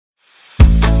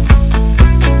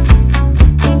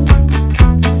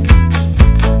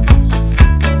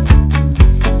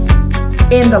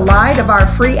In the light of our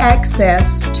free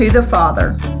access to the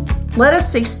Father, let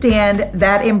us extend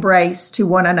that embrace to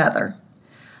one another.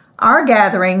 Our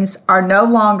gatherings are no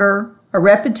longer a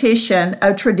repetition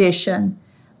of tradition,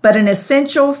 but an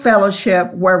essential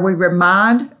fellowship where we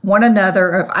remind one another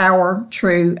of our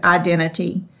true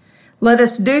identity. Let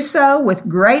us do so with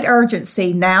great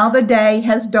urgency now the day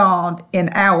has dawned in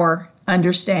our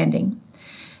understanding.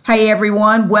 Hey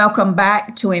everyone, welcome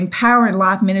back to Empowering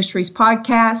Life Ministries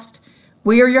podcast.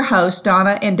 We are your hosts,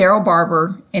 Donna and Daryl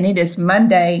Barber, and it is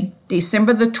Monday,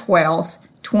 December the 12th,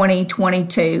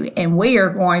 2022, and we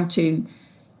are going to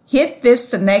hit this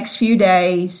the next few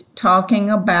days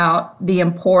talking about the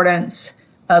importance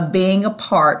of being a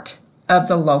part of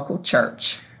the local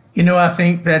church. You know, I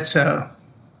think that's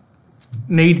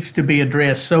needs to be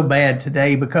addressed so bad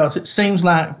today because it seems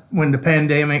like when the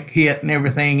pandemic hit and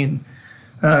everything in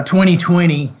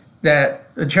 2020 that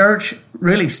the church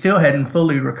really still hadn't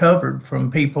fully recovered from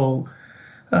people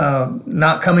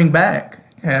not coming back.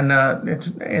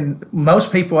 And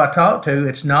most people I talk to,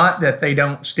 it's not that they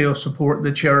don't still support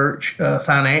the church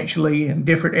financially in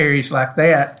different areas like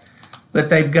that, but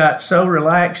they've got so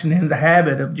relaxed and in the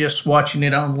habit of just watching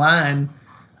it online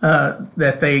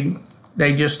that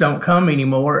they just don't come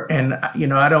anymore. And, you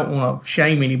know, I don't want to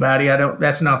shame anybody.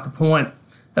 That's not the point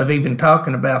of even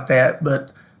talking about that.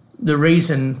 But the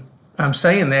reason I'm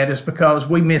saying that is because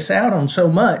we miss out on so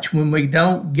much when we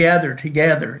don't gather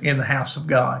together in the house of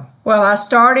God. Well, I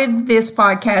started this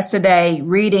podcast today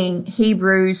reading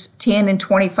Hebrews 10 and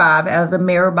 25 out of the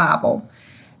Mirror Bible.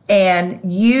 And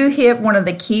you hit one of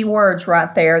the key words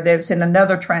right there that's in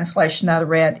another translation I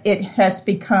read. It has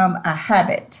become a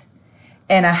habit.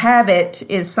 And a habit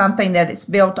is something that is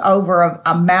built over an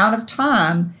amount of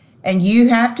time, and you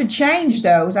have to change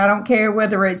those. I don't care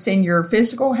whether it's in your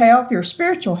physical health, your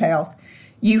spiritual health.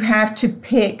 You have to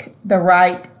pick the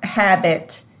right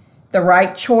habit, the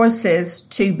right choices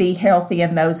to be healthy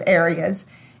in those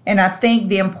areas. And I think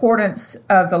the importance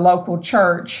of the local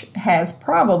church has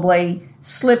probably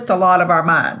slipped a lot of our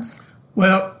minds.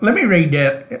 Well, let me read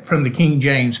that from the King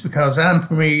James because I'm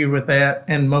familiar with that,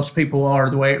 and most people are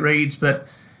the way it reads. But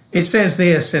it says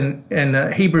this in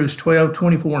Hebrews 12,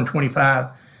 24 and 25.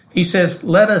 He says,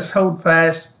 "Let us hold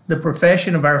fast the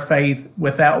profession of our faith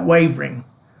without wavering,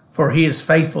 for he is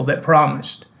faithful that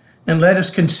promised. And let us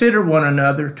consider one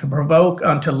another to provoke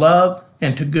unto love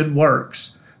and to good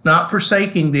works, not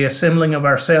forsaking the assembling of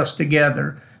ourselves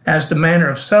together, as the manner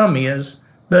of some is,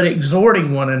 but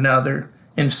exhorting one another,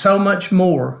 and so much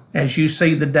more as you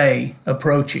see the day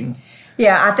approaching."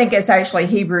 Yeah, I think it's actually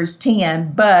Hebrews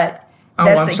 10, but...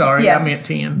 I'm sorry, I meant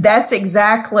 10. That's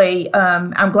exactly,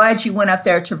 I'm glad you went up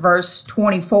there to verse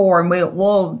 24, and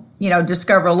we'll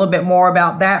discover a little bit more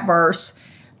about that verse.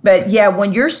 But yeah,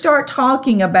 when you start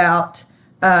talking about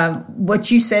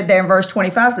what you said there in verse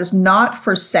 25, says not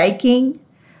forsaking,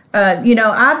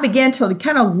 I began to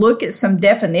kind of look at some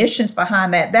definitions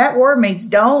behind that. That word means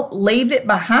don't leave it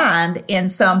behind in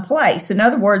some place. In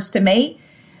other words, to me,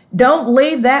 don't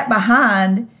leave that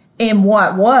behind in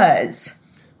what was.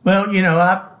 Well,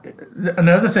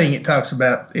 another thing it talks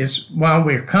about is while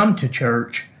we come to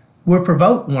church, we're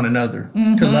provoke one another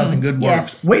to love and good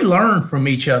works. Yes. We learn from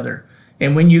each other.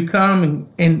 And when you come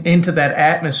into that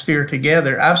atmosphere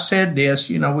together, I've said this,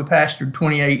 we pastored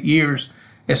 28 years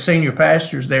as senior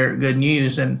pastors there at Good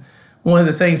News. And one of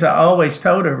the things I always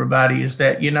told everybody is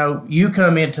that, you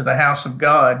come into the house of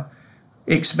God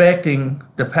expecting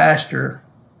the pastor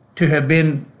to have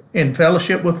been in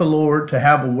fellowship with the Lord, to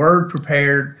have a word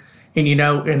prepared, and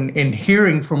and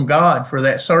hearing from God for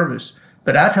that service.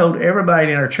 But I told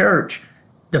everybody in our church,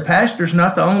 the pastor's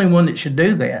not the only one that should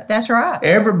do that. That's right.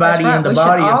 Everybody in the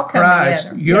body of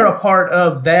Christ, you're a part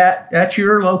of that. That's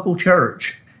your local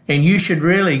church. And you should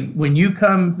really, when you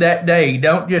come that day,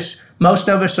 don't just, most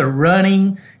of us are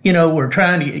running, we're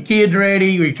trying to get kids ready,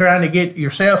 you're trying to get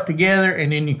yourself together,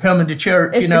 and then you come into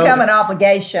church. It's become an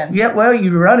obligation. Yeah, well,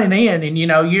 you're running in, and,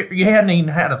 you hadn't even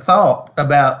had a thought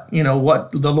about,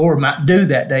 what the Lord might do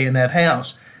that day in that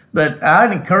house. But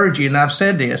I'd encourage you, and I've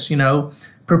said this,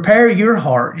 prepare your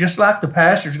heart, just like the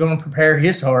pastor's going to prepare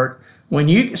his heart. When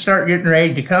you start getting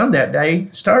ready to come that day,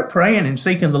 start praying and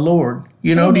seeking the Lord.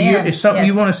 Is something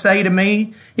you want to say to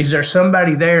me? Is there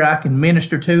somebody there I can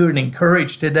minister to and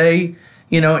encourage today?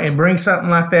 And bring something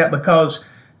like that because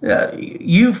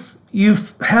you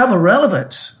have a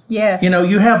relevance. Yes.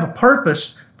 You have a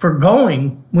purpose for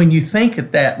going when you think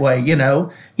it that way. You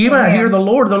might hear the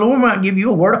Lord. The Lord might give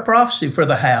you a word of prophecy for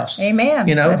the house. Amen.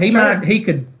 He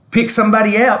could pick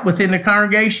somebody out within the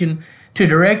congregation to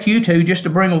direct you to, just to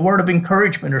bring a word of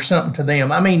encouragement or something to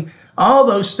them. I mean, all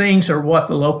those things are what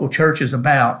the local church is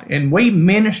about. And we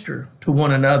minister to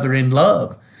one another in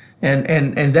love. And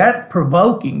that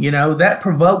provoking, that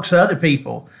provokes other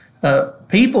people.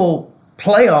 People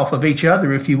play off of each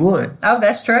other, if you would. Oh,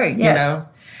 that's true. Yes.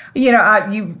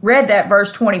 You read that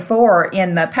verse 24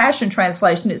 in the Passion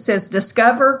Translation. It says,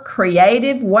 discover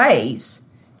creative ways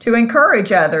to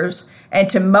encourage others and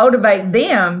to motivate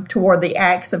them toward the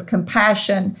acts of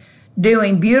compassion,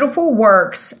 doing beautiful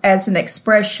works as an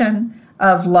expression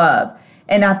of love.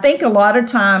 And I think a lot of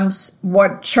times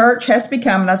what church has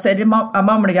become, and I said it a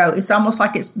moment ago, it's almost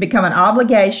like it's become an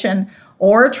obligation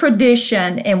or a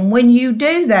tradition. And when you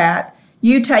do that,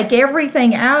 you take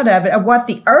everything out of it, of what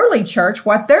the early church,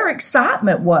 what their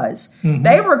excitement was. Mm-hmm.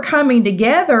 They were coming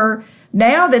together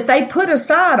now that they put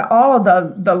aside all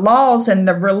of the laws and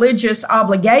the religious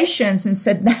obligations and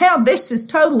said, now this is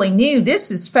totally new.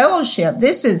 This is fellowship.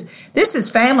 This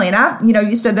is family. And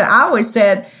you said that I always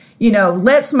said,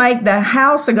 let's make the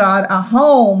house of God a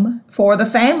home for the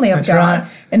family of That's God.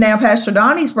 Right. And now Pastor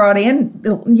Donnie's brought in,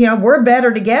 we're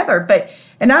better together.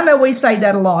 And I know we say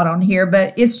that a lot on here,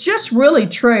 but it's just really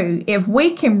true. If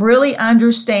we can really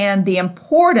understand the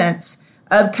importance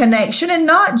of connection, and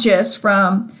not just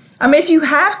if you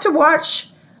have to watch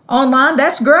online,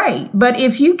 that's great. But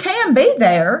if you can be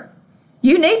there,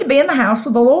 you need to be in the house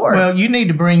of the Lord. Well, you need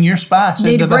to bring your spice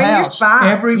into the house.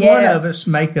 Every one of us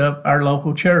make up our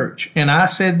local church. And I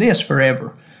said this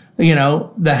forever.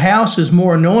 The house is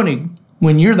more anointed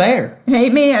when you're there.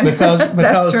 Amen. Because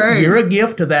That's true. You're a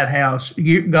gift to that house.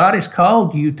 God has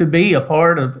called you to be a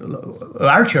part of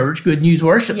our church, Good News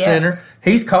Worship Center.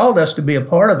 He's called us to be a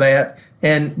part of that.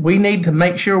 And we need to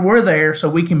make sure we're there so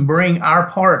we can bring our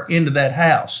part into that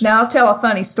house. Now, I'll tell a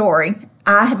funny story.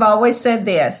 I have always said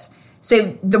this.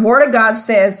 See, the Word of God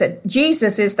says that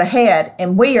Jesus is the head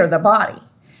and we are the body.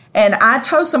 And I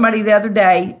told somebody the other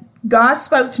day, God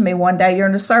spoke to me one day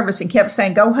during the service and kept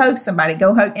saying, go hug somebody,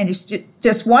 go hug. And it's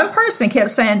just one person kept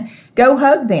saying, go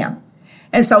hug them.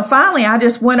 And so finally, I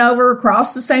just went over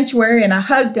across the sanctuary and I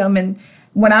hugged them. And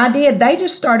when I did, they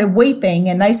just started weeping.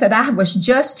 And they said, I was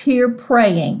just here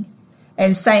praying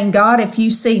and saying, God, if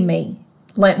you see me,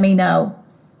 let me know.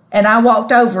 And I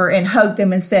walked over and hugged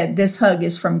them and said, this hug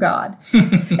is from God.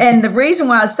 And the reason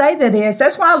why I say that is,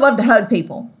 that's why I love to hug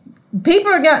people. They're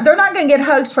not going to get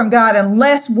hugs from God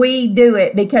unless we do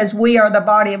it, because we are the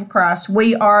body of Christ.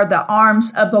 We are the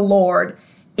arms of the Lord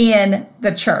in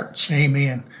the church.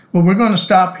 Amen. Well, we're going to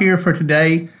stop here for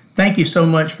today. Thank you so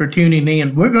much for tuning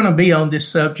in. We're going to be on this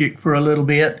subject for a little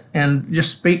bit and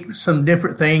just speak some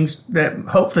different things that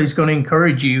hopefully is going to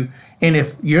encourage you. And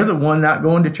if you're the one not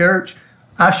going to church,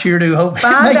 I sure do hope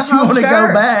it makes you want to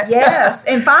go back. Yes,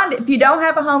 and if you don't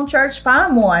have a home church,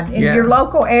 find one in your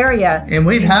local area. And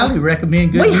we'd highly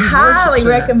recommend Good News Worship Center. We highly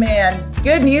recommend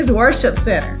Good News Worship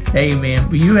Center. Amen.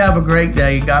 Well, you have a great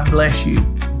day. God bless you.